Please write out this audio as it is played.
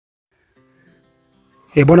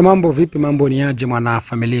Bwana, mambo vipi? Mambo ni aje mwana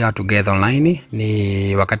familia Together Online?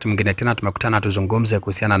 Ni wakati mwingine tena tumekutana tuzungumze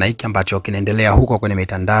kuhusiana na hiki ambacho kinaendelea huko kwenye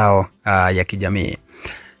mitandao ya kijamii.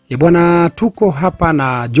 Bwana, tuko hapa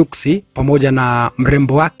na JUX pamoja na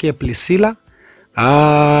mrembo wake Priscilla.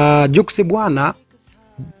 JUX bwana,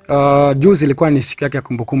 juzi ilikuwa ni siku yake ya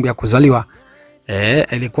kumbukumbu ya kuzaliwa.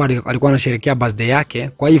 Alikuwa anasherehekea birthday yake.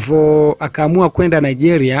 Kwa hivyo akaamua kwenda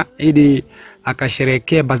Nigeria ili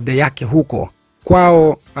akasherehekea birthday yake huko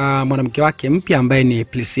kwao mwanamke wake mpya ambaye ni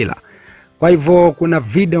Priscilla. Kwa hivyo kuna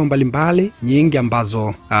video mbalimbali nyingi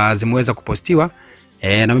ambazo zimeweza kupostiwa,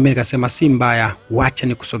 na mimi nikasema si mbaya, wacha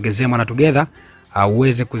nikusogezee mwana Together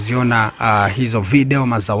uweze kuziona hizo video,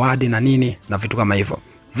 mazawadi na nini na vitu kama hivyo.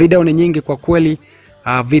 Video ni nyingi kwa kweli,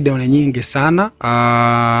 video ni nyingi sana.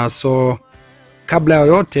 So kabla ya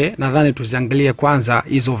yote nadhani tuziangalie kwanza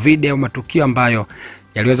hizo video, matukio ambayo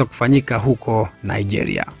yaliweza kufanyika huko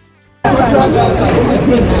Nigeria.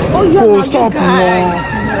 Oh, stop, no.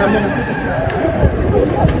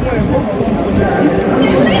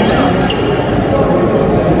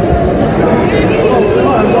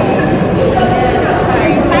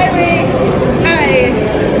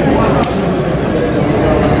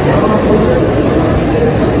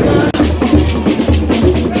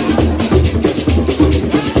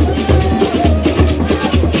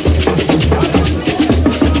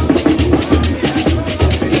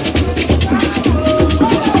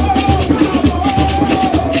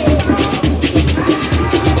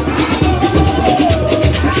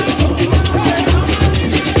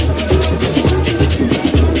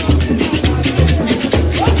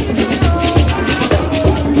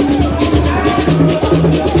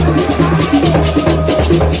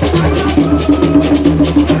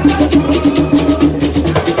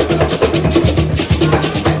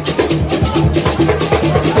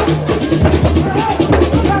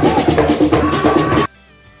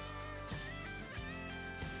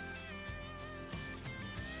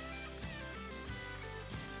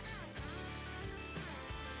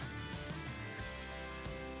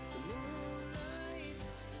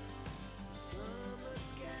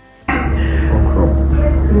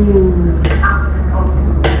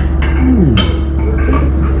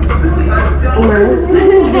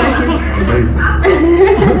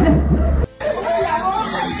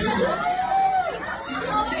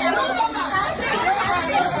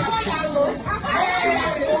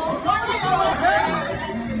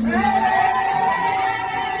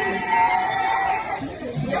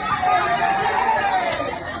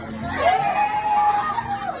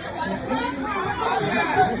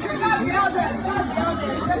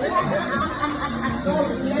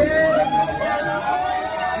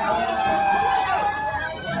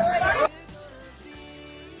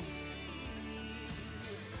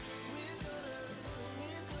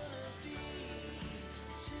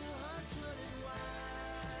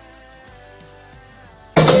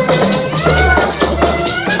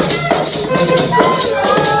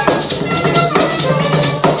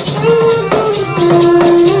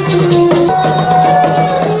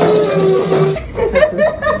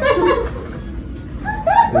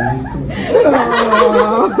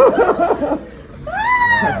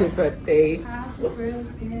 Happy birthday.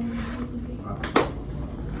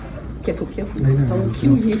 Careful, careful. I'll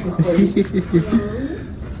kill you for this.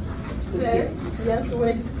 Yes, you have to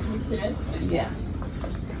wear this t-shirt. Yeah.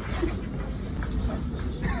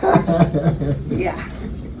 Yeah.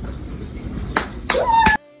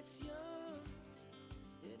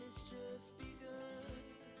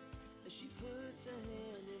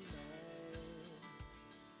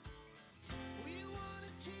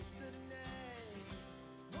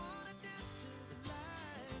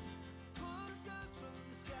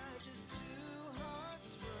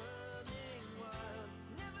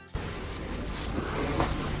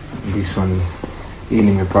 This one, hii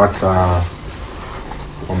nimepata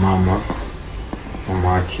kwa mama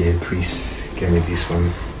wake Pris gave me this one.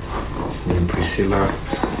 It's named Priscilla,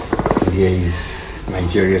 and here is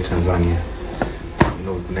Nigeria, Tanzania. You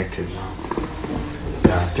know, connected now.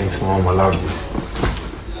 Yeah, thanks mom, I love this.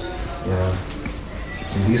 Yeah,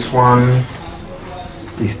 and this one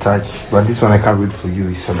is touch, but this one I can't read for you.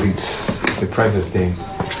 It's a private thing.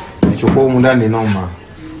 It's your home ndani noma.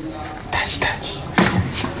 Touch.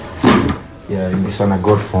 Yeah, and this one I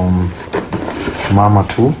got from mama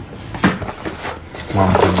too.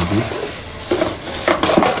 Mom told me this.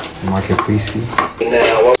 Market Prissy.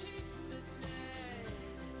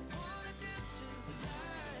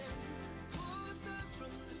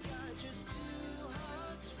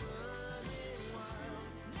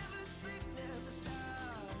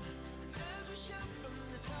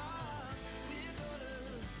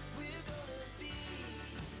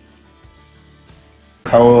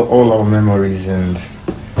 all our memories and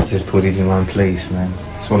just put it in one place, man.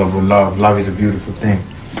 It's all about love. Love is a beautiful thing.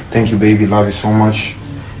 Thank you, baby. Love you so much.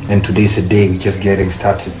 And today's a day we're just getting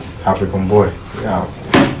started. African boy. Yeah.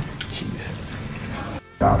 Jeez.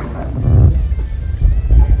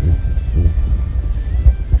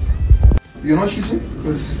 You're not shooting?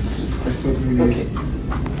 Because I thought maybe. Okay.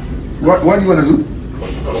 What do you want to do?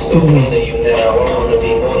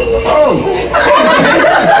 Oh!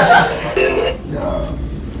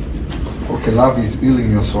 Yeah. Okay, love is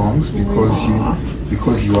healing your songs because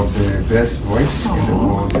you have the best voice in the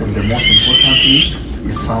world, and the most importantly,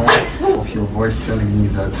 it sounds of your voice telling me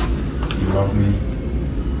that you love me.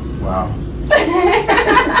 Wow.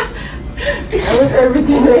 I was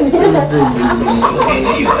everything ready.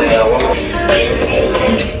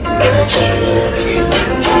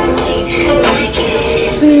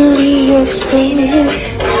 Beauty experiment.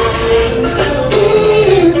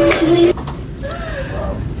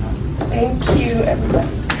 Thank you,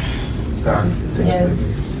 everybody. Thank Yes.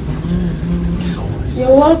 you so much.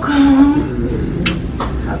 You're welcome.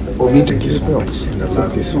 Thank you so much, and I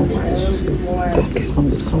love you so much. Thank you.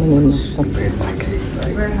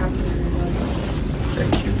 Very happy.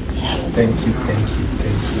 Thank you. Thank you.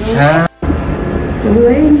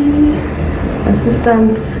 Lady,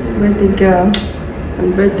 assistant, birthday girl, and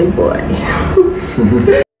birthday boy.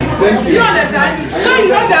 Thank you. You understand? So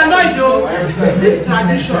you don't be annoyed though. This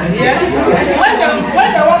tradition, yeah? When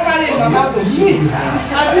they walk carry Mama go, me,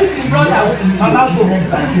 and this brother, Mama go.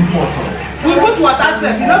 We put water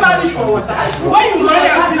safe. You never reach for water. When you marry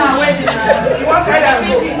a finish, you want carry a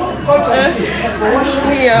baby, you don't go to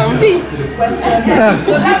see.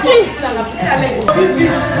 That's it.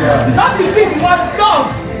 Not be big, you want love,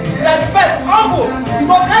 respect, humble. You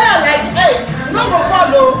go carry her like, hey, you don't go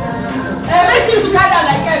follow. And make sure you carry her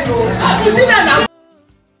like, hey, bro. You see that now?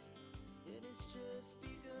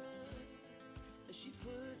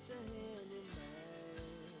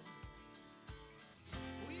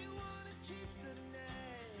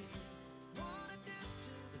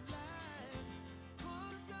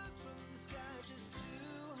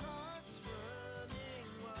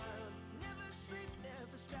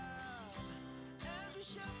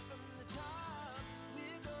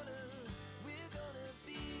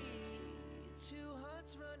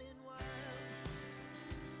 Running wild.